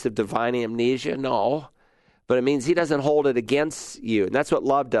a case of divine amnesia? No. But it means he doesn't hold it against you. And that's what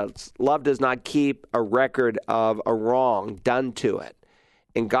love does. Love does not keep a record of a wrong done to it.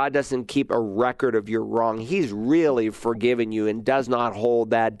 And God doesn't keep a record of your wrong. He's really forgiven you and does not hold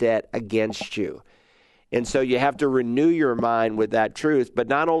that debt against you. And so you have to renew your mind with that truth. But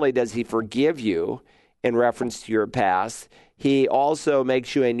not only does he forgive you in reference to your past, he also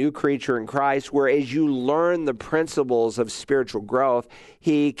makes you a new creature in Christ, where as you learn the principles of spiritual growth,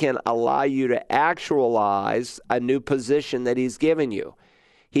 he can allow you to actualize a new position that he's given you.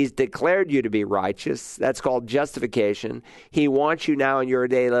 He's declared you to be righteous. That's called justification. He wants you now in your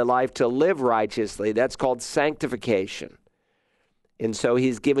daily life to live righteously. That's called sanctification. And so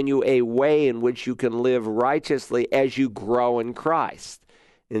he's given you a way in which you can live righteously as you grow in Christ.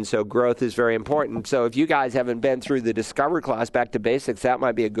 And so growth is very important. So if you guys haven't been through the Discover class, Back to Basics, that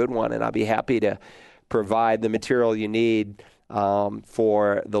might be a good one, and I'll be happy to provide the material you need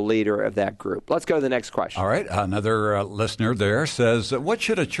for the leader of that group. Let's go to the next question. All right. Another listener there says, what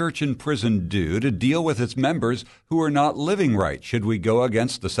should a church in prison do to deal with its members who are not living right? Should we go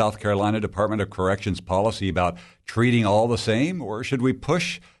against the South Carolina Department of Corrections policy about treating all the same, or should we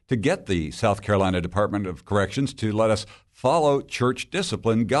push to get the South Carolina Department of Corrections to let us follow church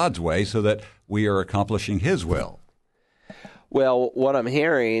discipline God's way so that we are accomplishing his will? Well, what I'm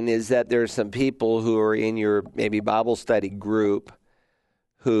hearing is that there's some people who are in your maybe Bible study group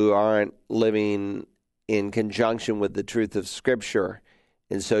who aren't living in conjunction with the truth of Scripture.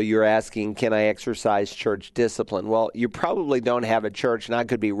 And so you're asking, can I exercise church discipline? Well, you probably don't have a church, and I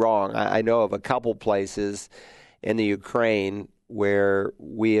could be wrong. I know of a couple places in the Ukraine where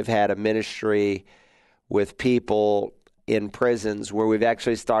we have had a ministry with people in prisons where we've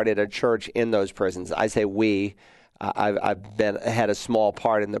actually started a church in those prisons. I say we. I've had a small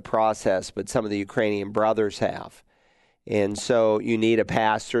part in the process, but some of the Ukrainian brothers have. And so you need a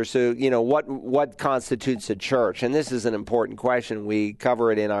pastor. So, what constitutes a church? And this is an important question. We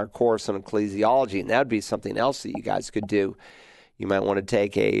cover it in our course on ecclesiology, and that would be something else that you guys could do. You might want to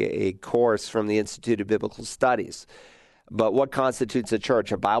take a course from the Institute of Biblical Studies. But what constitutes a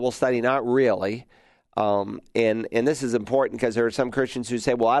church? A Bible study? Not really. And this is important because there are some Christians who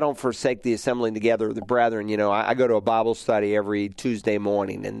say, well, I don't forsake the assembling together of the brethren. I go to a Bible study every Tuesday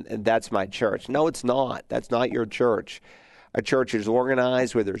morning, and that's my church. No, it's not. That's not your church. A church is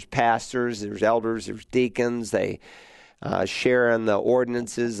organized where there's pastors, there's elders, there's deacons. They share in the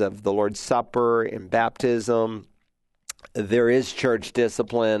ordinances of the Lord's Supper and baptism. There is church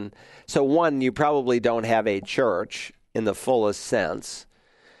discipline. So one, you probably don't have a church in the fullest sense.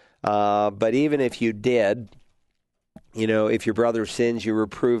 But even if you did, if your brother sins, you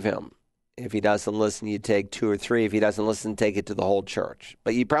reprove him. If he doesn't listen, you take 2 or 3. If he doesn't listen, take it to the whole church.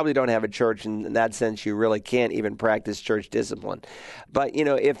 But you probably don't have a church, and in that sense, you really can't even practice church discipline. But,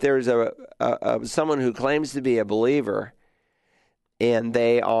 if there's someone who claims to be a believer and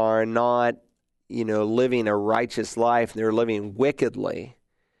they are not, living a righteous life, and they're living wickedly,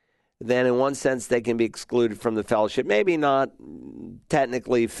 then in one sense they can be excluded from the fellowship. Maybe not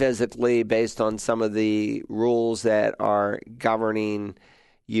technically, physically, based on some of the rules that are governing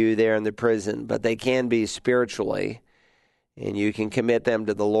you there in the prison, but they can be spiritually, and you can commit them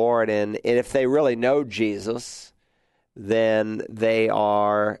to the Lord. And if they really know Jesus, then they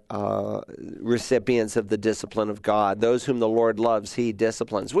are recipients of the discipline of God. Those whom the Lord loves, he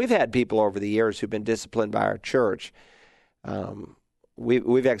disciplines. We've had people over the years who've been disciplined by our church.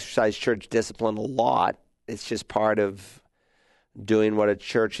 We've exercised church discipline a lot. It's just part of doing what a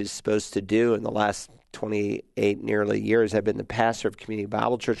church is supposed to do. In the last 28 nearly years, I've been the pastor of Community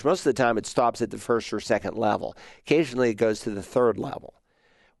Bible Church. Most of the time it stops at the first or second level. Occasionally it goes to the third level,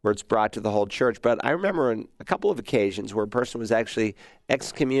 where it's brought to the whole church. But I remember on a couple of occasions where a person was actually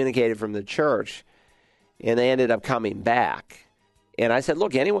excommunicated from the church, and they ended up coming back. And I said,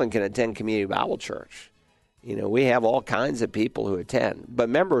 look, anyone can attend Community Bible Church. We have all kinds of people who attend, but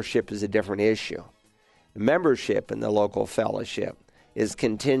membership is a different issue. Membership in the local fellowship is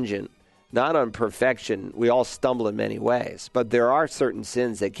contingent, not on perfection. We all stumble in many ways, but there are certain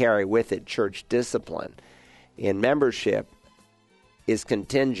sins that carry with it church discipline. And membership is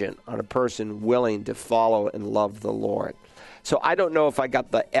contingent on a person willing to follow and love the Lord. So I don't know if I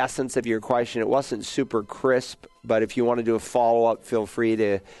got the essence of your question. It wasn't super crisp, but if you want to do a follow-up, feel free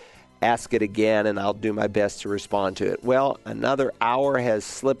to ask it again, and I'll do my best to respond to it. Well, another hour has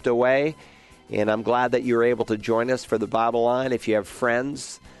slipped away, and I'm glad that you were able to join us for the Bible Line. If you have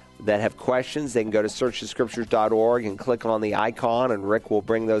friends that have questions, they can go to searchthescriptures.org and click on the icon, and Rick will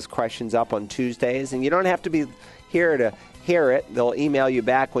bring those questions up on Tuesdays. And you don't have to be here to hear it. They'll email you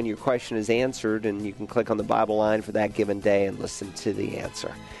back when your question is answered, and you can click on the Bible Line for that given day and listen to the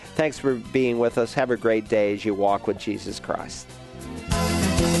answer. Thanks for being with us. Have a great day as you walk with Jesus Christ.